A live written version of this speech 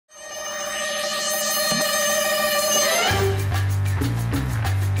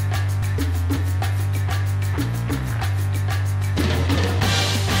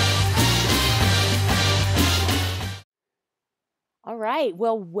right,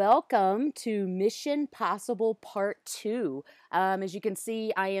 well, welcome to Mission Possible Part 2. As you can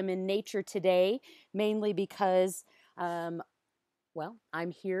see, I am in nature today, mainly because, well,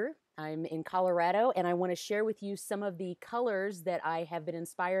 I'm here. I'm in Colorado, and I want to share with you some of the colors that I have been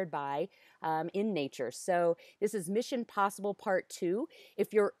inspired by in nature. So this is Mission Possible Part 2.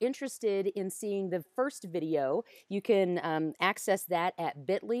 If you're interested in seeing the first video, you can access that at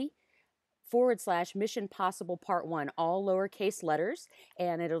bit.ly/Mission Possible Part 1, all lowercase letters,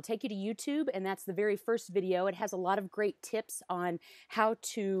 and it'll take you to YouTube, and that's the very first video. It has a lot of great tips on how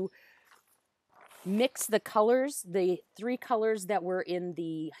to mix the colors, the three colors that were in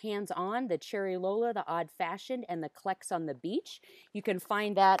the hands-on, the Cherry Lola, the Odd Fashioned, and the Klecks on the Beach. You can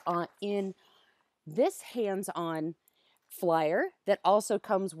find that in this hands-on flyer that also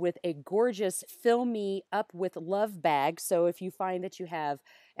comes with a gorgeous Fill Me Up with Love bag. So if you find that you have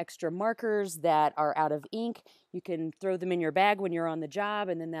extra markers that are out of ink, you can throw them in your bag when you're on the job,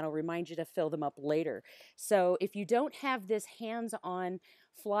 and then that'll remind you to fill them up later. So if you don't have this hands-on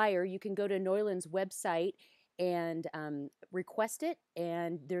flyer, you can go to Neuland's website and request it.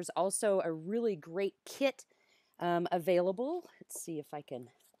 And there's also a really great kit available. Let's see if I can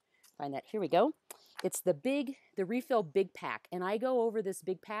find that. Here we go. It's the refill big pack, and I go over this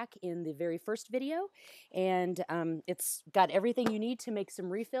big pack in the very first video, and it's got everything you need to make some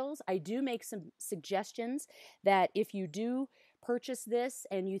refills. I do make some suggestions that if you do purchase this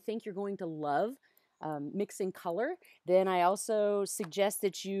and you think you're going to love mixing color, then I also suggest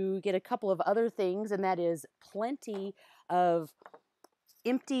that you get a couple of other things, and that is plenty of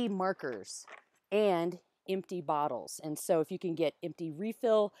empty markers and empty bottles. And so if you can get empty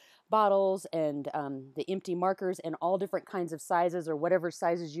refill bottles and the empty markers in all different kinds of sizes, or whatever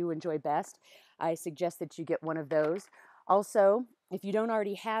sizes you enjoy best, I suggest that you get one of those. Also, if you don't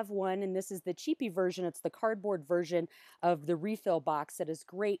already have one, and this is the cheapy version, it's the cardboard version of the refill box that is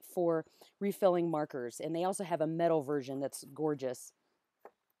great for refilling markers. And they also have a metal version that's gorgeous.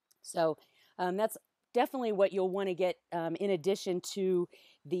 So that's definitely what you'll want to get in addition to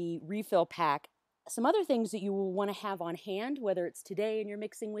the refill pack. Some other things that you will want to have on hand, whether it's today and you're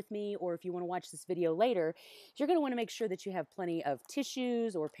mixing with me, or if you want to watch this video later, you're going to want to make sure that you have plenty of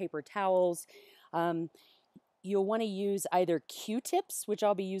tissues or paper towels. You'll want to use either Q-tips, which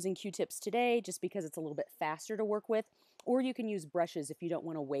I'll be using Q-tips today just because it's a little bit faster to work with, or you can use brushes if you don't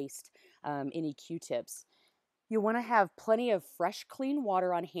want to waste any Q-tips. You'll want to have plenty of fresh, clean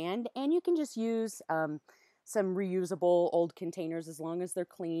water on hand, and you can just use some reusable old containers as long as they're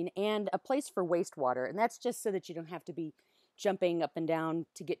clean, and a place for wastewater. And that's just so that you don't have to be jumping up and down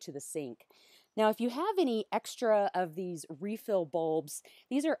to get to the sink. Now, if you have any extra of these refill bulbs,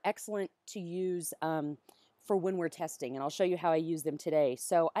 these are excellent to use for when we're testing, and I'll show you how I use them today.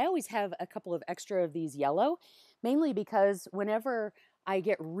 So I always have a couple of extra of these yellow, mainly because whenever I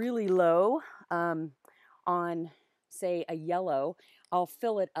get really low on, say, a yellow, I'll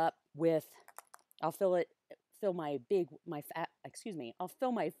fill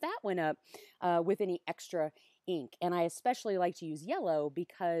my fat one up with any extra ink. And I especially like to use yellow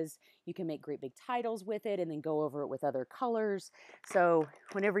because you can make great big titles with it and then go over it with other colors. So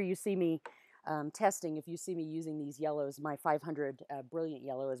whenever you see me testing, if you see me using these yellows, my 500 Brilliant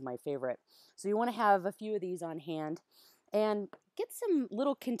Yellow is my favorite. So you want to have a few of these on hand. And get some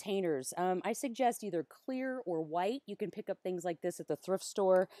little containers. I suggest either clear or white. You can pick up things like this at the thrift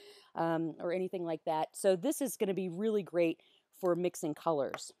store or anything like that. So this is going to be really great for mixing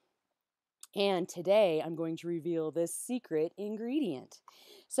colors. And today I'm going to reveal this secret ingredient.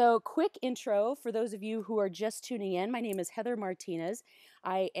 So quick intro for those of you who are just tuning in. My name is Heather Martinez.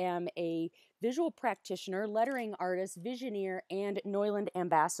 I am a visual practitioner, lettering artist, visioneer, and Neuland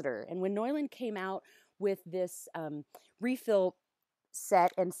ambassador. And when Neuland came out with this refill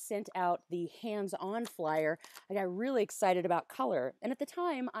set and sent out the hands-on flyer, I got really excited about color. And at the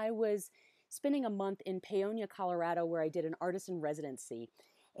time, I was spending a month in Paonia, Colorado, where I did an artisan residency.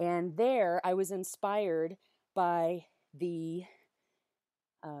 And there, I was inspired by the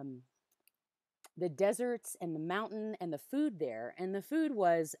deserts and the mountain and the food there. And the food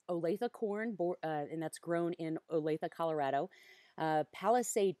was Olathe corn, and that's grown in Olathe, Colorado.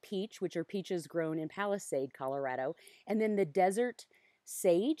 Palisade peach, which are peaches grown in Palisade, Colorado, and then the desert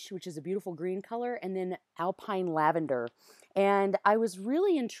sage, which is a beautiful green color, and then alpine lavender. And I was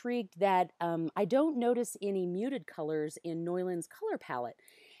really intrigued that I don't notice any muted colors in Neuland's color palette.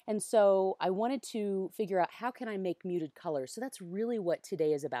 And so I wanted to figure out how can I make muted colors. So that's really what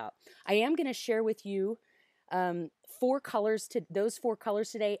today is about. I am going to share with you those 4 colors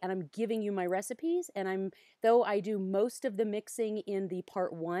today, and I'm giving you my recipes. And though I do most of the mixing in the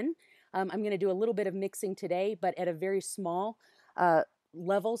part 1, I'm going to do a little bit of mixing today, but at a very small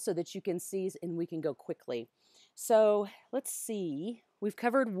level so that you can see and we can go quickly. So let's see, we've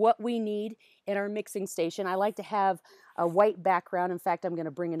covered what we need in our mixing station. I like to have a white background. In fact, I'm going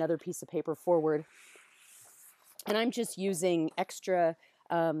to bring another piece of paper forward, and I'm just using extra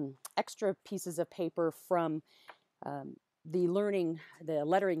pieces of paper from the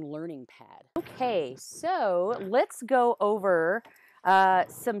lettering learning pad. Okay, so let's go over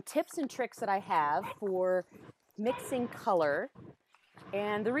some tips and tricks that I have for mixing color.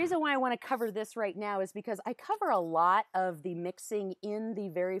 And the reason why I want to cover this right now is because I cover a lot of the mixing in the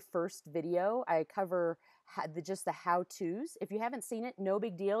very first video. I cover just the how-tos. If you haven't seen it, no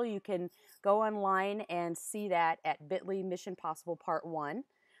big deal. You can go online and see that at bit.ly Mission Possible Part 1.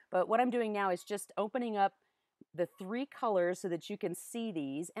 But what I'm doing now is just opening up the 3 colors so that you can see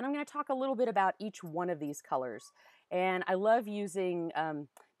these. And I'm going to talk a little bit about each one of these colors. And I love using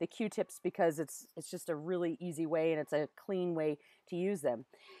the Q-tips because it's just a really easy way and it's a clean way to use them.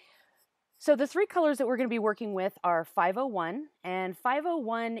 So the 3 colors that we're going to be working with are 501, and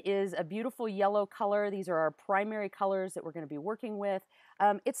 501 is a beautiful yellow color. These are our primary colors that we're going to be working with.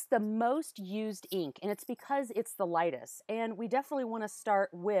 It's the most used ink, and it's because it's the lightest. And we definitely want to start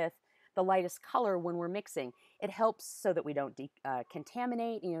with the lightest color when we're mixing. It helps so that we don't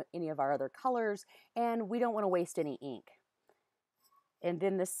contaminate any of our other colors, and we don't want to waste any ink. And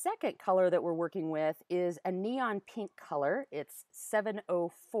then the second color that we're working with is a neon pink color. It's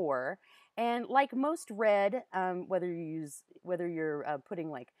 704. And like most red, whether you're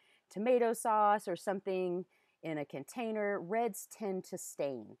putting like tomato sauce or something in a container, reds tend to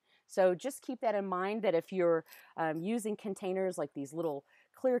stain. So just keep that in mind, that if you're using containers like these little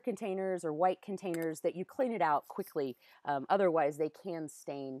clear containers or white containers, that you clean it out quickly. Otherwise, they can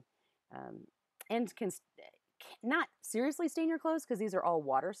stain and can not seriously stain your clothes because these are all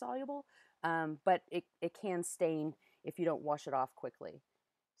water soluble, but it can stain if you don't wash it off quickly.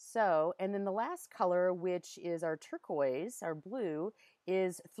 So, and then the last color, which is our turquoise, our blue,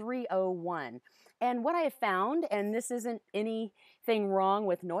 is 301. And what I have found, and this isn't anything wrong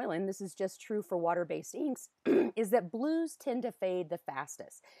with Neuland, this is just true for water-based inks, is that blues tend to fade the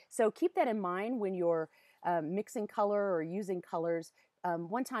fastest. So keep that in mind when you're mixing color or using colors.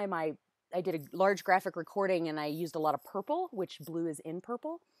 One time I did a large graphic recording and I used a lot of purple, which blue is in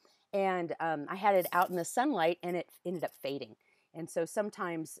purple. And I had it out in the sunlight and it ended up fading. And so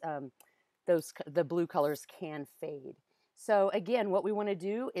sometimes the blue colors can fade. So again, what we want to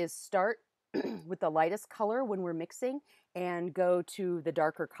do is start with the lightest color when we're mixing and go to the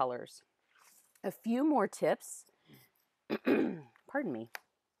darker colors. A few more tips. Pardon me.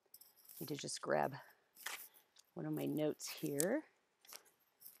 I need to just grab one of my notes here.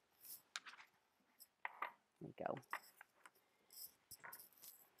 There we go.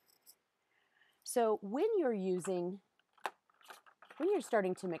 So when you're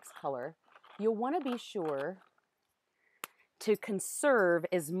starting to mix color, you'll want to be sure to conserve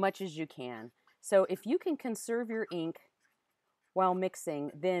as much as you can. So if you can conserve your ink while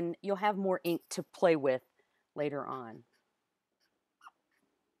mixing, then you'll have more ink to play with later on.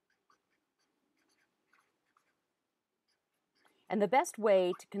 And the best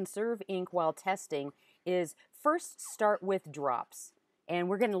way to conserve ink while testing is first start with drops. And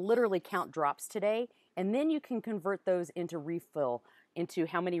we're going to literally count drops today, and then you can convert those into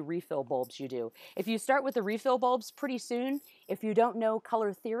how many refill bulbs you do. If you start with the refill bulbs pretty soon, if you don't know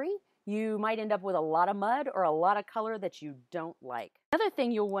color theory, you might end up with a lot of mud or a lot of color that you don't like. Another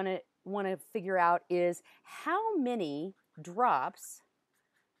thing you'll want to figure out is how many drops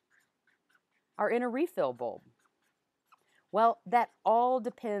are in a refill bulb. Well, that all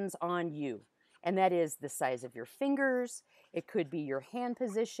depends on you, and that is the size of your fingers, it could be your hand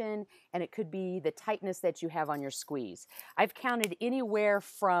position, and it could be the tightness that you have on your squeeze. I've counted anywhere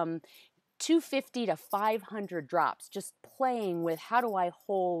from 250 to 500 drops, just playing with how do I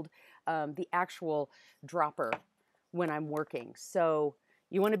hold the actual dropper when I'm working. So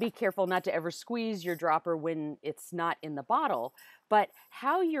you want to be careful not to ever squeeze your dropper when it's not in the bottle, but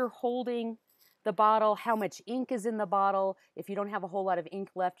how you're holding the bottle, how much ink is in the bottle. If you don't have a whole lot of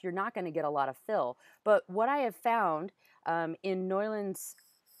ink left, you're not going to get a lot of fill. But what I have found in Neuland's,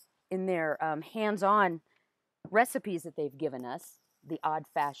 in their hands-on recipes that they've given us, the Odd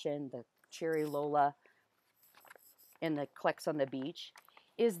Fashioned, the Cherry Lola, and the Klecks on the Beach,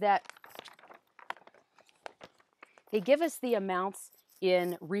 is that they give us the amounts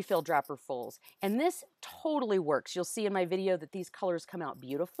in refill dropper fulls. And this totally works. You'll see in my video that these colors come out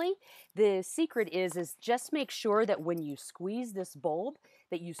beautifully. The secret is just make sure that when you squeeze this bulb,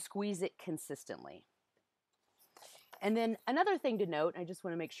 that you squeeze it consistently. And then another thing to note, I just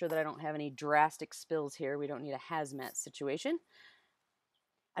want to make sure that I don't have any drastic spills here. We don't need a hazmat situation.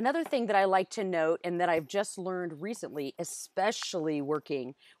 Another thing that I like to note and that I've just learned recently, especially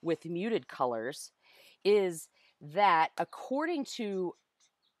working with muted colors, is that according to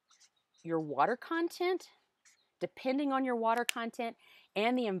your water content, depending on your water content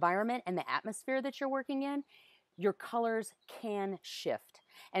and the environment and the atmosphere that you're working in, your colors can shift.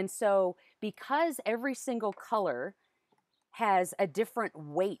 And so because every single color has a different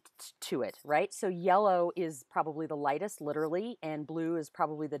weight to it, right? So yellow is probably the lightest, literally, and blue is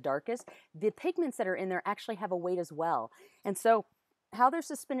probably the darkest. The pigments that are in there actually have a weight as well. And so how they're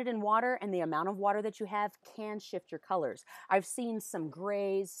suspended in water and the amount of water that you have can shift your colors. I've seen some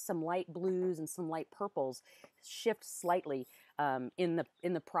grays, some light blues, and some light purples shift slightly in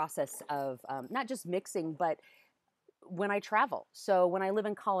the process of not just mixing, but when I travel. So when I live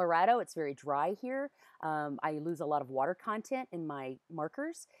in Colorado, it's very dry here. I lose a lot of water content in my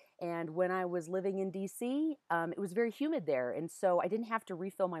markers. And when I was living in DC, it was very humid there. And so I didn't have to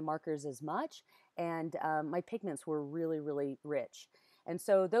refill my markers as much. And my pigments were really, really rich. And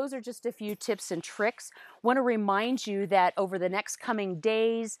so those are just a few tips and tricks. Want to remind you that over the next coming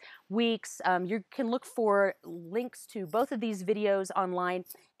days, weeks, you can look for links to both of these videos online.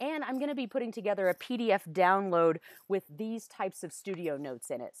 And I'm going to be putting together a PDF download with these types of studio notes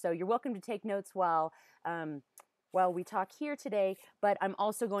in it. So you're welcome to take notes while we talk here today, but I'm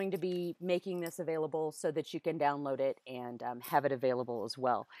also going to be making this available so that you can download it and have it available as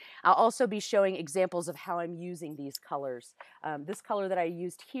well. I'll also be showing examples of how I'm using these colors. This color that I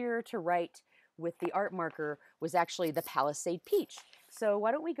used here to write with the art marker was actually the Palisade Peach. So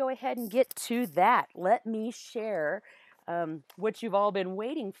why don't we go ahead and get to that? Let me share what you've all been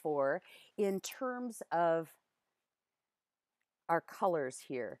waiting for in terms of our colors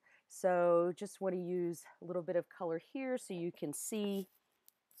here. So just want to use a little bit of color here so you can see.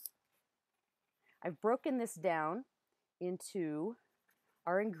 I've broken this down into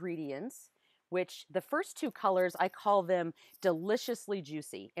our ingredients, which the first two colors, I call them deliciously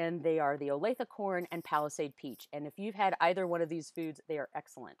juicy, and they are the Olathe corn and Palisade peach. And if you've had either one of these foods, they are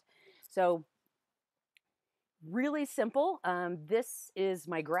excellent. So really simple. This is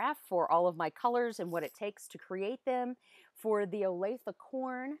my graph for all of my colors and what it takes to create them. For the Olathe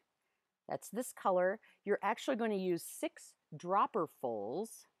corn, that's this color, you're actually going to use 6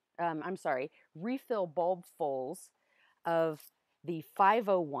 refill bulb fulls of the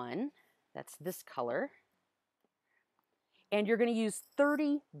 501, that's this color, and you're going to use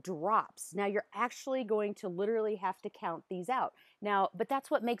 30 drops. Now you're actually going to literally have to count these out. Now, but that's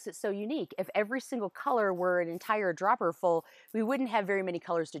what makes it so unique. If every single color were an entire dropper full, we wouldn't have very many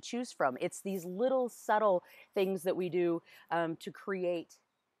colors to choose from. It's these little subtle things that we do to create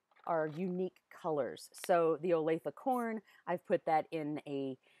our unique colors. So the Olathe corn, I've put that in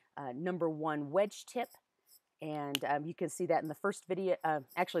a number 1 wedge tip. And you can see that in the first video.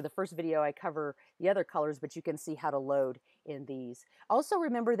 Actually, the first video I cover the other colors, but you can see how to load in these. Also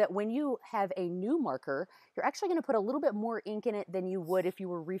remember that when you have a new marker, you're actually going to put a little bit more ink in it than you would if you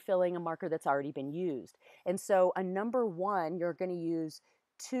were refilling a marker that's already been used. And so a number 1, you're going to use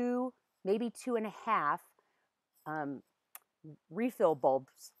 2, maybe 2.5 refill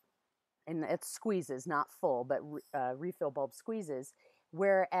bulbs. And it's squeezes, not full, but refill bulb squeezes.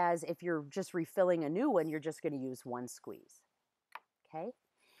 Whereas if you're just refilling a new one, you're just going to use 1 squeeze. Okay.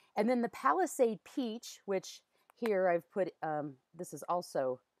 And then the Palisade Peach, which here I've put,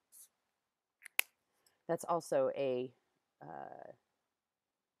 that's also a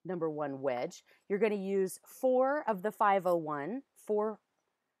number 1 wedge. You're going to use 4 of the 501, 4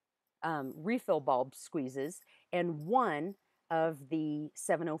 refill bulb squeezes, and 1 of the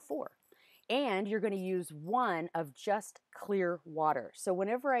 704. And you're going to use 1 of just clear water. So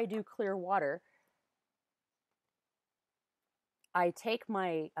whenever I do clear water, I take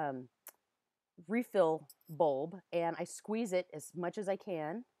my refill bulb and I squeeze it as much as I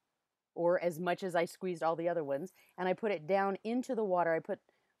can, or as much as I squeezed all the other ones, and I put it down into the water. I put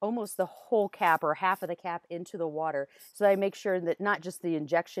almost the whole cap or half of the cap into the water, so I make sure that not just the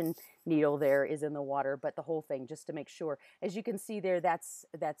injection needle there is in the water, but the whole thing, just to make sure. As you can see there, that's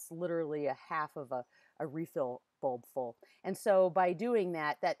literally a half of a refill bulb full. And so by doing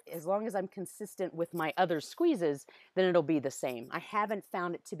that as long as I'm consistent with my other squeezes, then it'll be the same. I haven't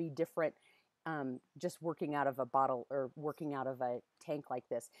found it to be different just working out of a bottle or working out of a tank like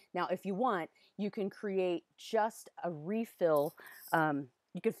this. Now, if you want, you can create just a refill.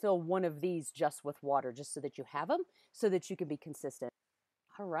 You could fill 1 of these just with water, just so that you have them, so that you can be consistent.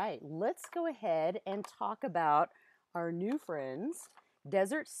 All right, let's go ahead and talk about our new friends,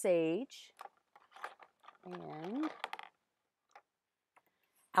 Desert Sage and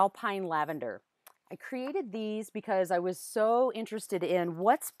Alpine Lavender. I created these because I was so interested in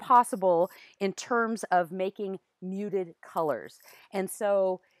what's possible in terms of making muted colors. And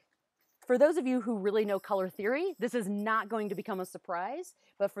so for those of you who really know color theory, this is not going to become a surprise,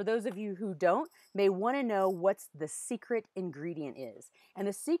 but for those of you who don't, may want to know what's the secret ingredient is. And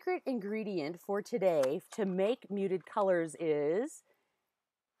the secret ingredient for today to make muted colors is,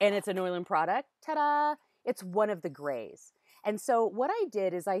 and it's a Neuland product, ta-da, it's one of the grays. And so what I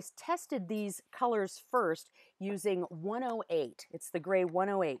did is I tested these colors first using 108. It's the gray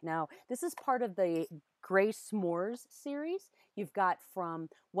 108. Now, this is part of the Gray S'mores series. You've got from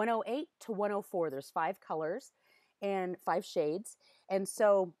 108 to 104. There's 5 colors and 5 shades. And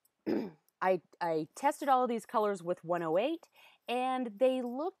so I tested all of these colors with 108, and they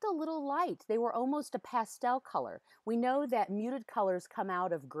looked a little light. They were almost a pastel color. We know that muted colors come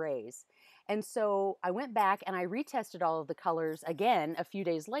out of grays. And so I went back and I retested all of the colors again a few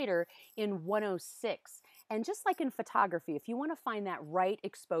days later in 106. And just like in photography, if you want to find that right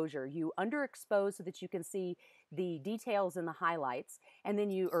exposure, you underexpose so that you can see the details in the highlights, and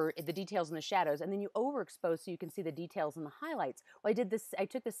then or the details in the shadows, and then you overexpose so you can see the details in the highlights. Well, I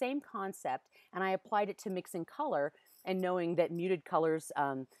took the same concept and I applied it to mixing color, and knowing that muted colors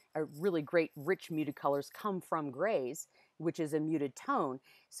are really great, rich muted colors come from grays, which is a muted tone.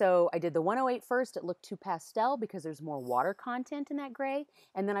 So I did the 108 first. It looked too pastel because there's more water content in that gray.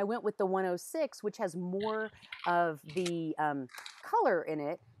 And then I went with the 106, which has more of the color in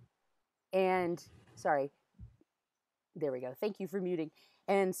it. And sorry, there we go. Thank you for muting.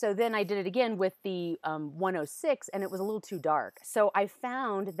 And so then I did it again with the 106, and it was a little too dark. So I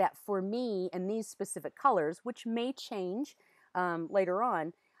found that for me and these specific colors, which may change later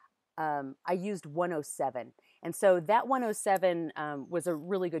on, I used 107. And so that 107 was a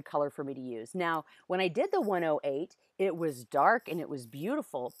really good color for me to use. Now, when I did the 108, it was dark and it was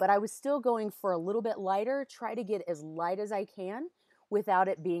beautiful, but I was still going for a little bit lighter, try to get as light as I can without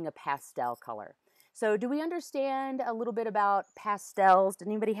it being a pastel color. So do we understand a little bit about pastels? Did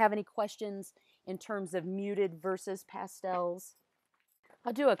anybody have any questions in terms of muted versus pastels?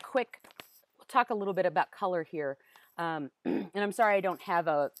 I'll do we'll talk a little bit about color here. And I'm sorry I don't have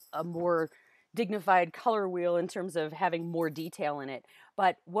a more dignified color wheel in terms of having more detail in it.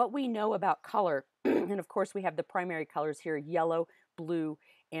 But what we know about color, and of course we have the primary colors here, yellow, blue,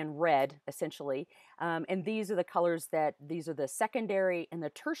 and red, essentially. And these are the colors these are the secondary and the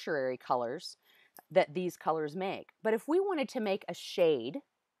tertiary colors that these colors make. But if we wanted to make a shade,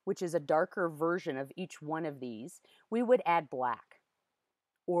 which is a darker version of each one of these, we would add black.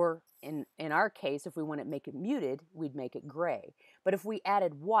 Or in our case, if we want to make it muted, we'd make it gray. But if we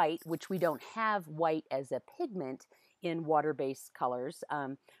added white, which we don't have white as a pigment in water-based colors,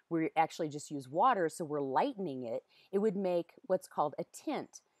 we actually just use water, so we're lightening it, it would make what's called a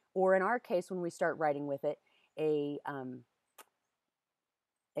tint. Or in our case, when we start writing with it, a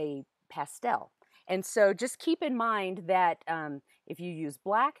pastel. And so just keep in mind that if you use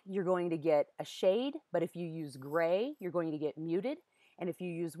black, you're going to get a shade, but if you use gray, you're going to get muted. And if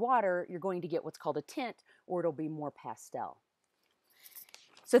you use water, you're going to get what's called a tint, or it'll be more pastel.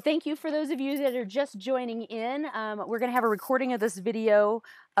 So thank you for those of you that are just joining in. We're going to have a recording of this video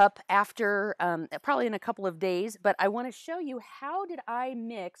up after, probably in a couple of days, but I want to show you how did I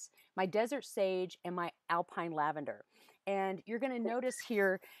mix my desert sage and my alpine lavender. And you're going to notice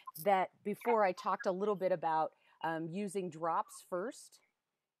here that before I talked a little bit about using drops first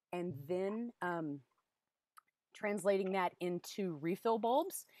and then translating that into refill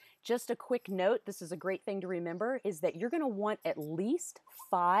bulbs. Just a quick note, this is a great thing to remember, is that you're going to want at least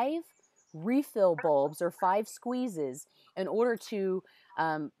 5 refill bulbs or 5 squeezes in order to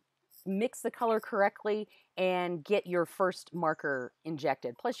mix the color correctly and get your first marker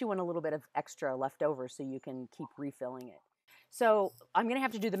injected. Plus you want a little bit of extra left over so you can keep refilling it. So I'm going to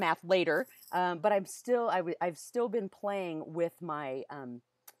have to do the math later, but I've still been playing with my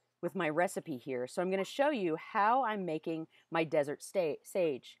recipe here. So I'm going to show you how I'm making my desert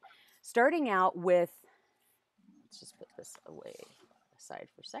sage. Starting out with, let's just put this away aside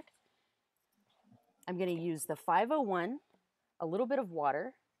for a sec. I'm going to use the 501, a little bit of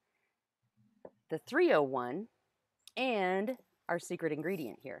water, the 301, and our secret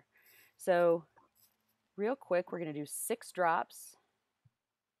ingredient here. So real quick, we're going to do 6 drops.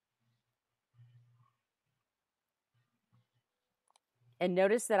 And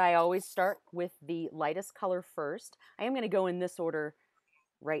notice that I always start with the lightest color first. I am going to go in this order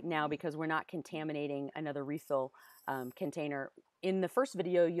right now because we're not contaminating another refill container in the first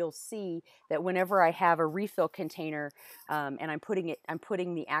video, you'll see that whenever I have a refill container and I'm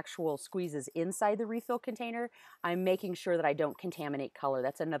putting the actual squeezes inside the refill container, I'm making sure that I don't contaminate color.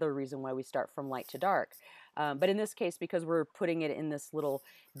 That's another reason why we start from light to dark. But in this case, because we're putting it in this little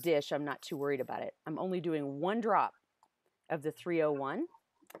dish, I'm not too worried about it. I'm only doing 1 drop of the 301.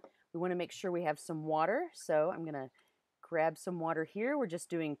 We want to make sure we have some water, so I'm going to grab some water here. We're just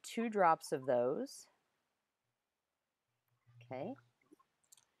doing 2 drops of those. Okay.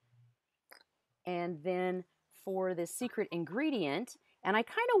 And then for the secret ingredient, and I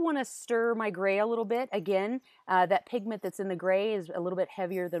kind of want to stir my gray a little bit. Again, that pigment that's in the gray is a little bit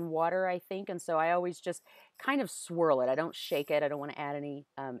heavier than water, I think, and so I always just kind of swirl it. I don't shake it. I don't want to add any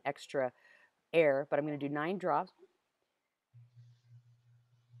extra air, but I'm going to do 9 drops.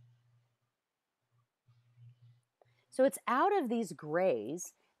 So it's out of these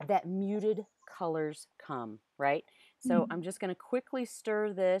grays that muted colors come, right? So I'm just going to quickly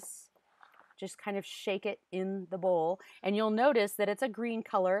stir this, just kind of shake it in the bowl, and you'll notice that it's a green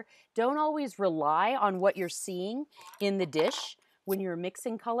color. Don't always rely on what you're seeing in the dish when you're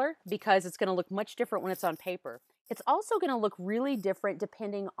mixing color, because it's going to look much different when it's on paper. It's also going to look really different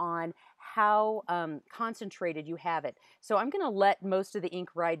depending on how concentrated you have it. So I'm going to let most of the ink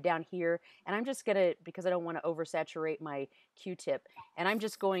ride down here, and I'm just going to, because I don't want to oversaturate my Q-tip, and I'm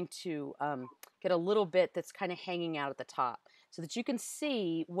just going to get a little bit that's kind of hanging out at the top so that you can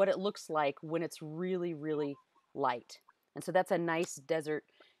see what it looks like when it's really, really light. And so that's a nice desert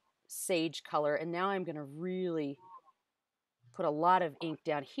sage color. And now I'm going to really put a lot of ink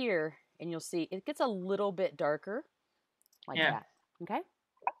down here, and you'll see it gets a little bit darker like that. Okay?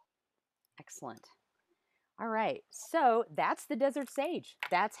 Excellent. All right, so that's the desert sage.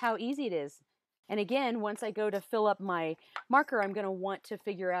 That's how easy it is. And again, once I go to fill up my marker, I'm going to want to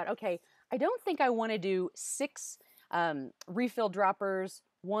figure out, okay, I don't think I want to do 6 refill droppers,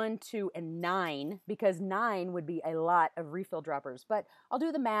 1, 2, and 9, because 9 would be a lot of refill droppers. But I'll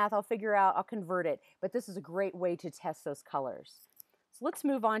do the math, I'll figure out, I'll convert it. But this is a great way to test those colors. So let's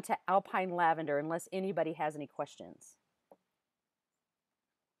move on to alpine lavender, unless anybody has any questions.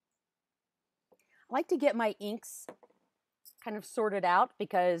 I like to get my inks kind of sorted out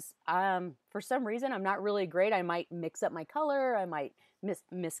because for some reason I'm not really great. I might mix up my color, I might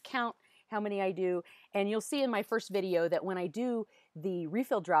miscount how many I do, and you'll see in my first video that when I do the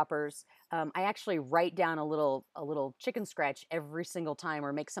refill droppers, I actually write down a little chicken scratch every single time,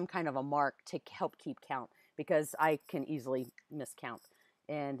 or make some kind of a mark to help keep count, because I can easily miscount,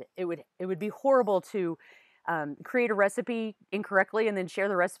 and it would be horrible to create a recipe incorrectly and then share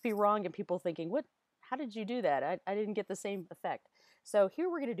the recipe wrong, and people thinking, what? How did you do that? I didn't get the same effect. So here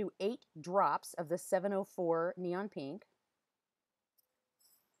we're going to do 8 drops of the 704 neon pink.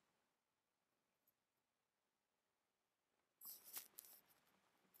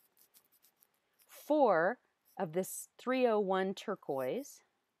 Four of this 301 turquoise.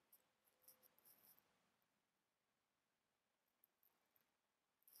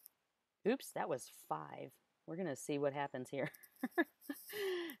 Oops, that was 5. We're going to see what happens here.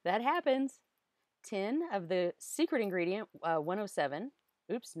 That happens. 10 of the secret ingredient, 107.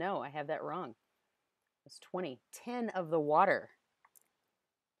 Oops, no, I have that wrong. It's 20. 10 of the water.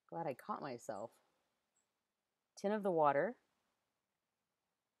 Glad I caught myself. 10 of the water.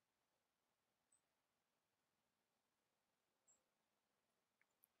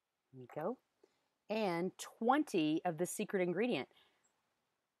 There you go. And 20 of the secret ingredient.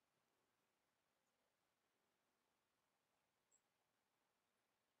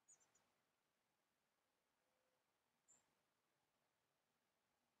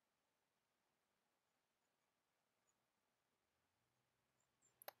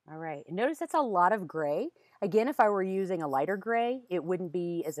 All right, notice that's a lot of gray. Again, if I were using a lighter gray, it wouldn't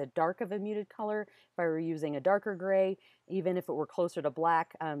be as a dark of a muted color. If I were using a darker gray, even if it were closer to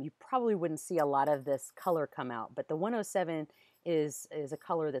black, you probably wouldn't see a lot of this color come out. But the 107 is a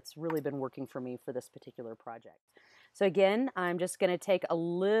color that's really been working for me for this particular project. So again, I'm just going to take a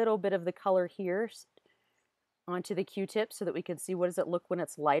little bit of the color here onto the Q-tip so that we can see what does it look when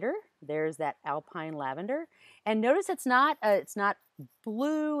it's lighter. There's that alpine lavender. And notice it's not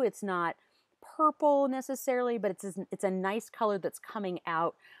blue, it's not purple necessarily, but it's a nice color that's coming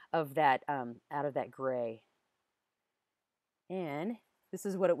out of that gray. And this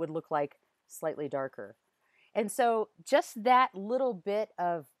is what it would look like slightly darker. And so just that little bit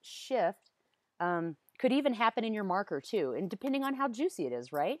of shift could even happen in your marker too, and depending on how juicy it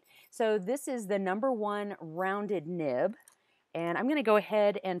is, right? So this is the #1 rounded nib, and I'm going to go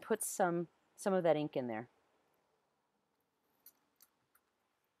ahead and put some of that ink in there.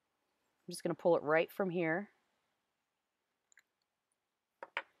 I'm just going to pull it right from here.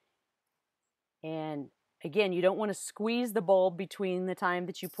 And again, you don't want to squeeze the bulb between the time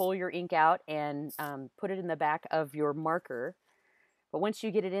that you pull your ink out and put it in the back of your marker. But once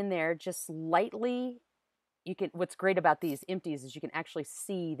you get it in there, just lightly, you can, what's great about these empties is you can actually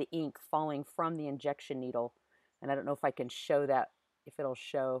see the ink falling from the injection needle. And I don't know if I can show that, if it'll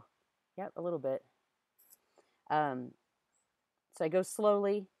show. Yep, a little bit. So I go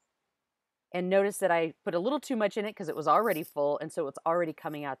slowly, and notice that I put a little too much in it because it was already full, and so it's already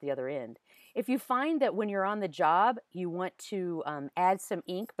coming out the other end. If you find that when you're on the job, you want to add some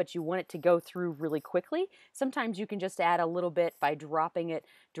ink, but you want it to go through really quickly, sometimes you can just add a little bit by dropping it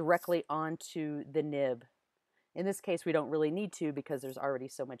directly onto the nib. In this case, we don't really need to because there's already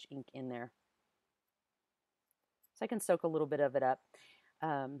so much ink in there. So I can soak a little bit of it up.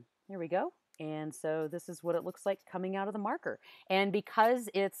 Here we go. And so this is what it looks like coming out of the marker. And because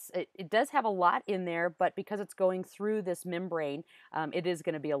it does have a lot in there, but because it's going through this membrane, it is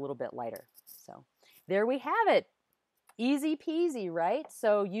going to be a little bit lighter. So there we have it. Easy peasy, right?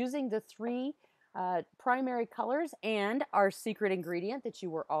 So using the three primary colors and our secret ingredient that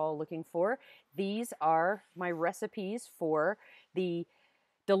you were all looking for, these are my recipes for the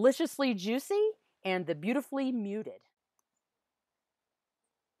deliciously juicy and the beautifully muted.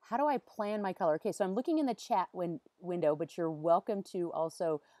 How do I plan my color? Okay, so I'm looking in the chat window, but you're welcome to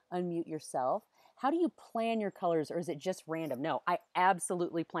also unmute yourself. How do you plan your colors, or is it just random? No, I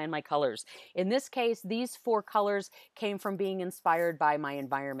absolutely plan my colors. In this case, these 4 colors came from being inspired by my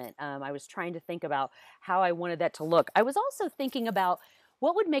environment. I was trying to think about how I wanted that to look. I was also thinking about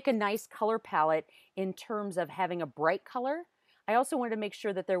what would make a nice color palette in terms of having a bright color. I also wanted to make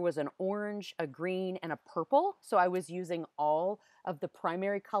sure that there was an orange, a green, and a purple. So I was using all of the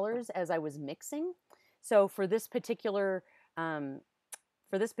primary colors as I was mixing. So for this particular thing,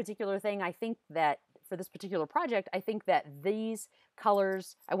 I think that for this particular project, I think that these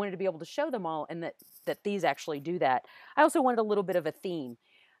colors, I wanted to be able to show them all, and that these actually do that. I also wanted a little bit of a theme.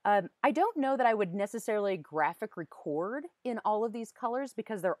 I don't know that I would necessarily graphic record in all of these colors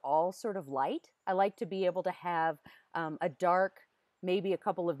because they're all sort of light. I like to be able to have a dark, maybe a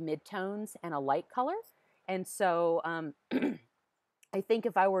couple of midtones, and a light color. And so I think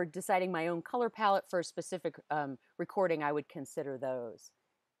if I were deciding my own color palette for a specific recording, I would consider those.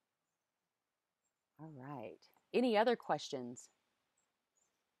 All right. Any other questions?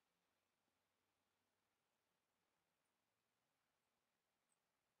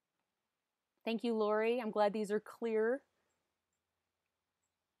 Thank you, Lori. I'm glad these are clear.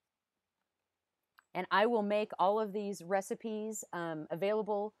 And I will make all of these recipes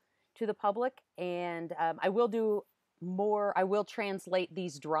available to the public. And I will do more. I will translate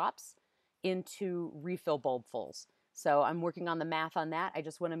these drops into refill bulbfuls. So I'm working on the math on that. I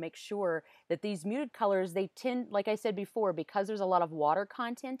just want to make sure that these muted colors, they tend, like I said before, because there's a lot of water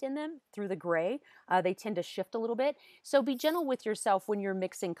content in them through the gray, they tend to shift a little bit. So be gentle with yourself when you're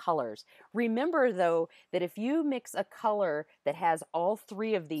mixing colors. Remember, though, that if you mix a color that has all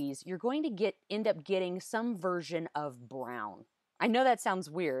 3 of these, you're going to end up getting some version of brown. I know that sounds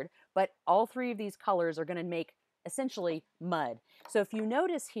weird, but all 3 of these colors are going to make essentially mud. So if you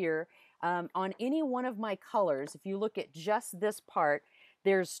notice here, on any one of my colors, if you look at just this part,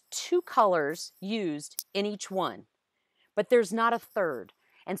 there's 2 colors used in each one, but there's not a third.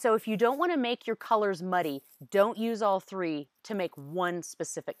 And so if you don't want to make your colors muddy, don't use all 3 to make one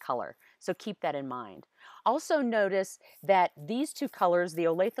specific color. So keep that in mind. Also notice that these 2 colors, the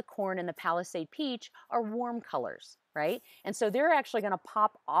Olathe Corn and the Palisade Peach, are warm colors, right? And so they're actually going to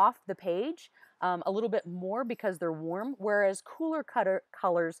pop off the page a little bit more because they're warm, whereas cooler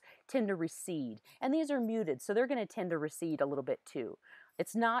colors tend to recede. And these are muted, so they're going to tend to recede a little bit too.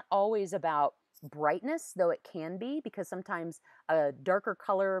 It's not always about brightness, though it can be, because sometimes a darker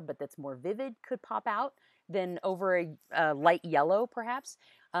color but that's more vivid could pop out than over a light yellow perhaps.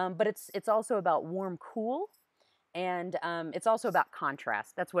 But it's also about warm, cool, and it's also about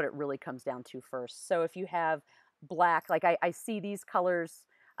contrast. That's what it really comes down to first. So if you have black, like I see these colors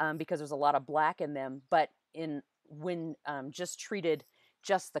because there's a lot of black in them, but when just treated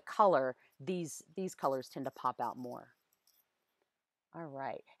just the color, these colors tend to pop out more. All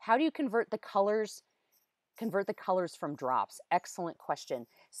right. How do you convert the colors from drops? Excellent question.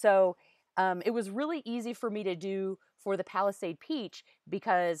 So it was really easy for me to do for the Palisade Peach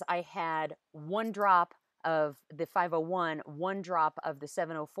because I had 1 drop of the 501, 1 drop of the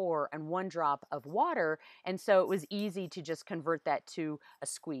 704, and 1 drop of water. And so it was easy to just convert that to a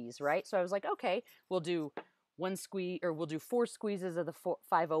squeeze, right? So I was like, okay, we'll do 1 squeeze, or we'll do 4 squeezes of the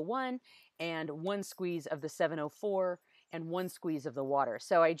 501 and 1 squeeze of the 704. and 1 squeeze of the water.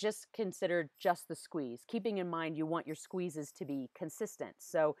 So I just considered just the squeeze, keeping in mind you want your squeezes to be consistent.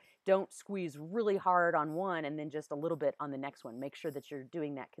 So don't squeeze really hard on one and then just a little bit on the next one. Make sure that you're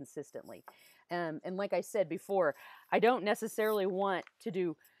doing that consistently. And like I said before, I don't necessarily want to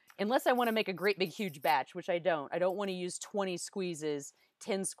do, unless I want to make a great big huge batch, which I don't want to use 20 squeezes,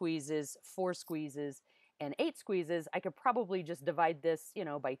 10 squeezes, 4 squeezes, and 8 squeezes. I could probably just divide this,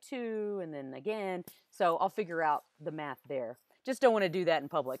 by 2 and then again. So I'll figure out the math there. Just don't want to do that in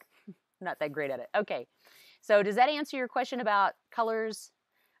public. Not that great at it. Okay, so does that answer your question about colors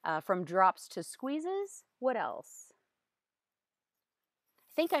from drops to squeezes? What else?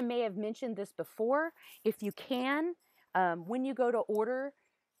 I think I may have mentioned this before. If you can, when you go to order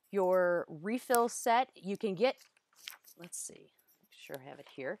your refill set, you can get, let's see, sure I have it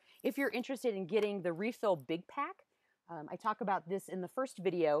here. If you're interested in getting the refill big pack, I talk about this in the first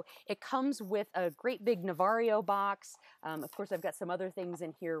video. It comes with a great big Navario box. Of course, I've got some other things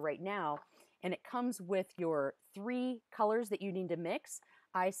in here right now. And it comes with your 3 colors that you need to mix.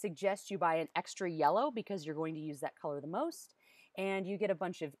 I suggest you buy an extra yellow because you're going to use that color the most. And you get a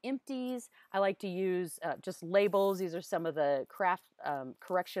bunch of empties. I like to use just labels. These are some of the craft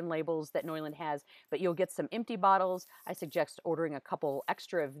correction labels that Neuland has, but you'll get some empty bottles. I suggest ordering a couple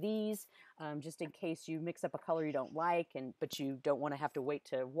extra of these just in case you mix up a color you don't like, but you don't want to have to wait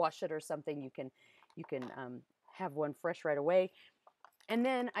to wash it or something. You can have one fresh right away. And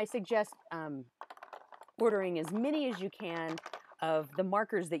then I suggest ordering as many as you can of the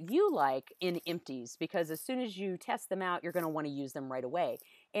markers that you like in empties, because as soon as you test them out, you're going to want to use them right away.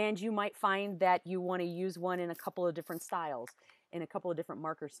 And you might find that you want to use one in a couple of different styles, in a couple of different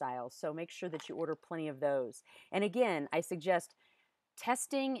marker styles. So make sure that you order plenty of those. And again, I suggest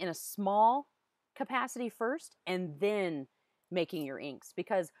testing in a small capacity first and then making your inks,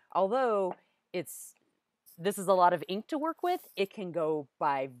 because although this is a lot of ink to work with, it can go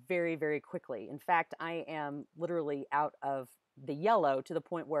by very, very quickly. In fact, I am literally out of the yellow to the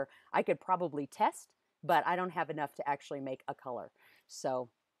point where I could probably test, but I don't have enough to actually make a color. So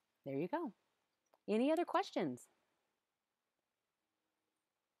there you go. Any other questions?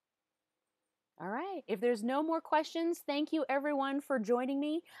 All right. If there's no more questions, thank you everyone for joining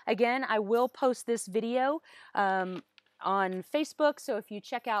me. Again, I will post this video on Facebook. So if you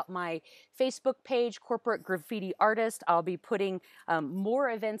check out my Facebook page, Corporate Graffiti Artist, I'll be putting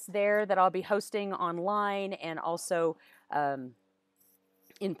more events there that I'll be hosting online and also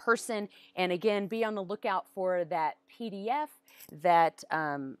in person. And again, be on the lookout for that PDF that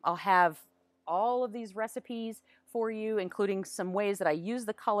I'll have all of these recipes for you, including some ways that I use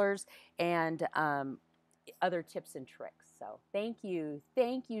the colors and other tips and tricks. So thank you.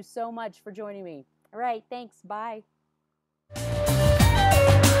 Thank you so much for joining me. All right, thanks. Bye.